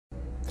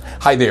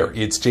Hi there,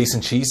 it's Jason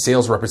Cheese,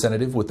 sales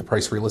representative with the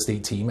Price Real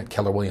Estate team at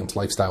Keller Williams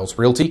Lifestyles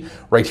Realty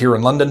right here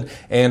in London.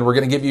 And we're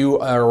going to give you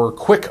our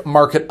quick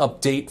market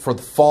update for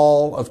the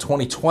fall of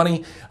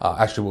 2020.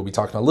 Actually, we'll be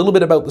talking a little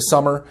bit about the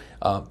summer.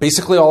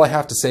 Basically, all I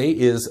have to say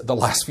is the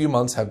last few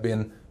months have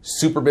been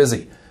super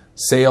busy.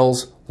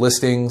 Sales,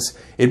 listings.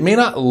 It may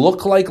not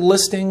look like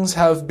listings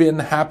have been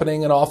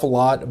happening an awful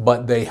lot,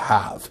 but they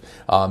have.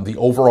 The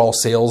overall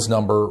sales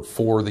number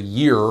for the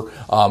year,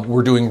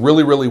 we're doing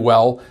really, really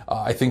well.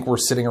 I think we're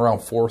sitting around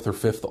 4th or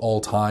 5th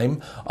all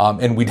time.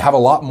 And we'd have a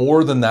lot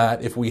more than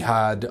that if we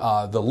had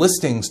the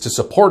listings to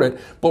support it,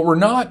 but we're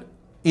not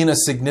in a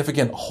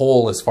significant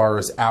hole as far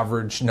as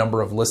average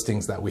number of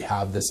listings that we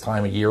have this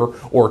time of year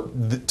or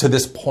to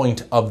this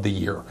point of the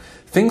year.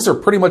 Things are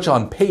pretty much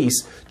on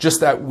pace,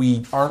 just that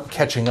we aren't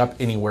catching up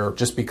anywhere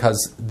just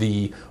because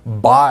the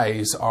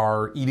buys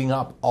are eating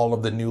up all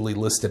of the newly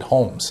listed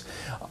homes.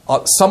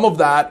 Some of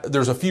that,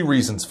 there's a few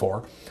reasons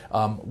for.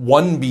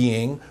 One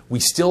being, we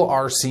still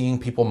are seeing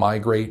people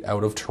migrate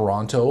out of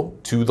Toronto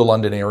to the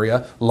London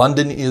area.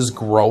 London is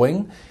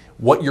growing.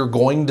 What you're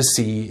going to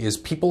see is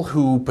people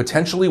who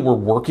potentially were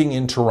working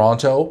in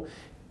Toronto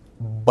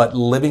but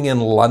living in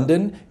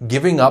London,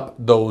 giving up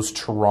those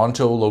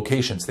Toronto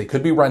locations. They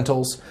could be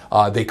rentals,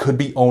 they could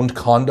be owned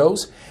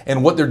condos,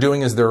 and what they're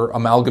doing is they're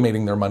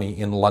amalgamating their money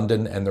in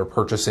London and they're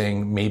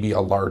purchasing maybe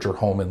a larger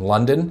home in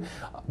London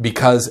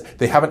because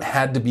they haven't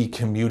had to be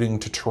commuting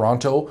to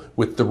Toronto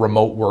with the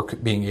remote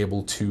work being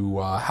able to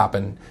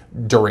happen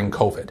during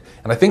COVID.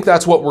 And I think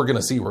that's what we're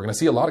gonna see. We're gonna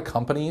see a lot of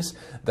companies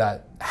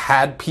that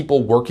had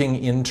people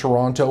working in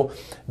Toronto.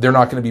 They're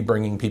not gonna be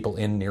bringing people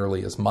in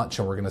nearly as much,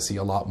 and we're gonna see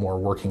a lot more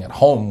working at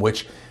home,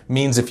 which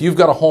means if you've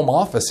got a home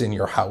office in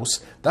your house,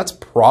 that's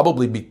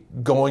probably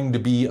going to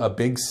be a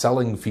big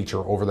selling feature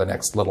over the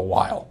next little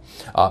while.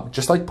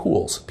 Just like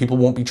pools, people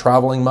won't be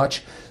traveling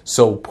much,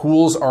 so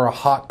pools are a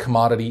hot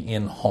commodity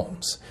in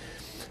homes.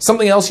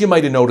 Something else you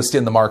might have noticed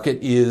in the market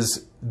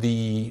is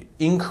the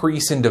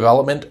increase in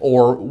development,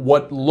 or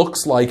what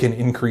looks like an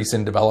increase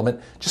in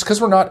development, just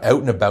because we're not out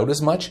and about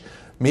as much.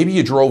 Maybe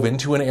you drove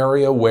into an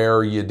area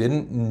where you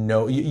didn't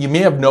know, you may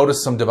have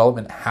noticed some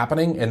development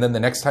happening, and then the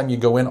next time you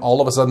go in,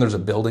 all of a sudden there's a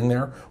building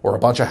there or a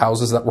bunch of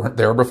houses that weren't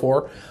there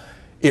before.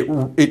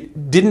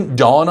 It didn't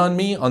dawn on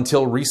me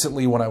until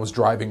recently when I was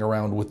driving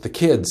around with the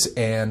kids,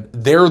 and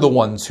they're the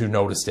ones who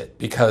noticed it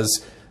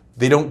because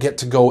they don't get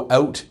to go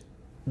out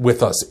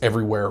with us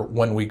everywhere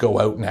when we go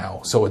out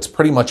now. So it's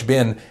pretty much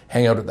been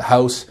hang out at the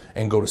house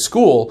and go to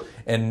school.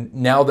 And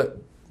now that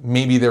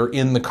maybe they're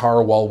in the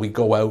car while we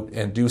go out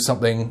and do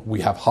something,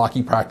 we have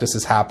hockey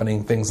practices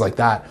happening, things like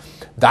that.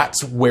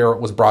 That's where it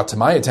was brought to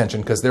my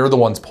attention because they're the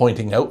ones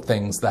pointing out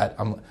things that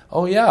I'm,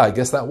 oh yeah, I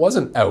guess that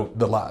wasn't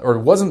out or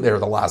wasn't there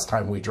the last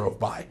time we drove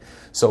by.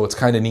 So it's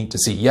kind of neat to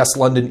see. Yes,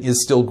 London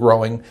is still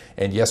growing,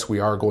 and yes, we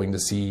are going to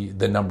see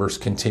the numbers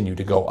continue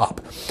to go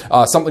up.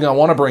 Something I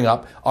want to bring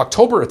up,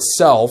 October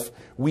itself,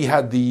 we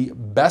had the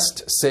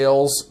best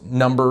sales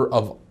number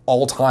of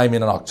all time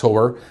in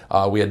October.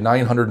 We had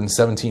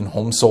 917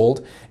 homes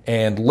sold,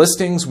 and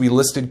listings, we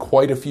listed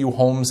quite a few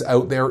homes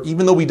out there.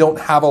 Even though we don't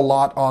have a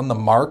lot on the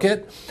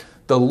market,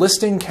 the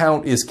listing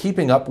count is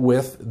keeping up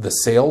with the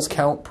sales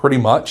count pretty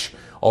much,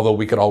 although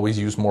we could always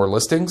use more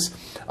listings.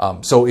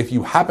 So if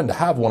you happen to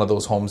have one of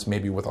those homes,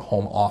 maybe with a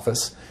home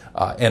office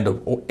and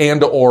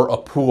or a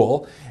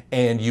pool,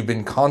 and you've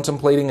been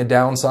contemplating a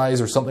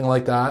downsize or something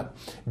like that,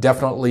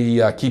 definitely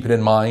keep it in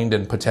mind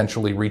and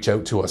potentially reach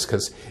out to us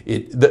because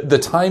the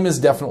time is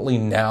definitely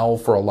now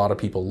for a lot of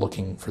people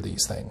looking for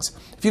these things.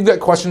 If you've got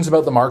questions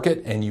about the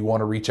market and you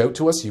want to reach out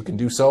to us, you can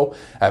do so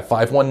at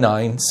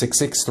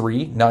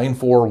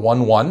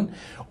 519-663-9411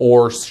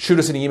 or shoot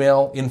us an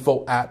email,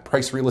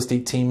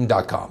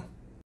 info@pricerealestateteam.com.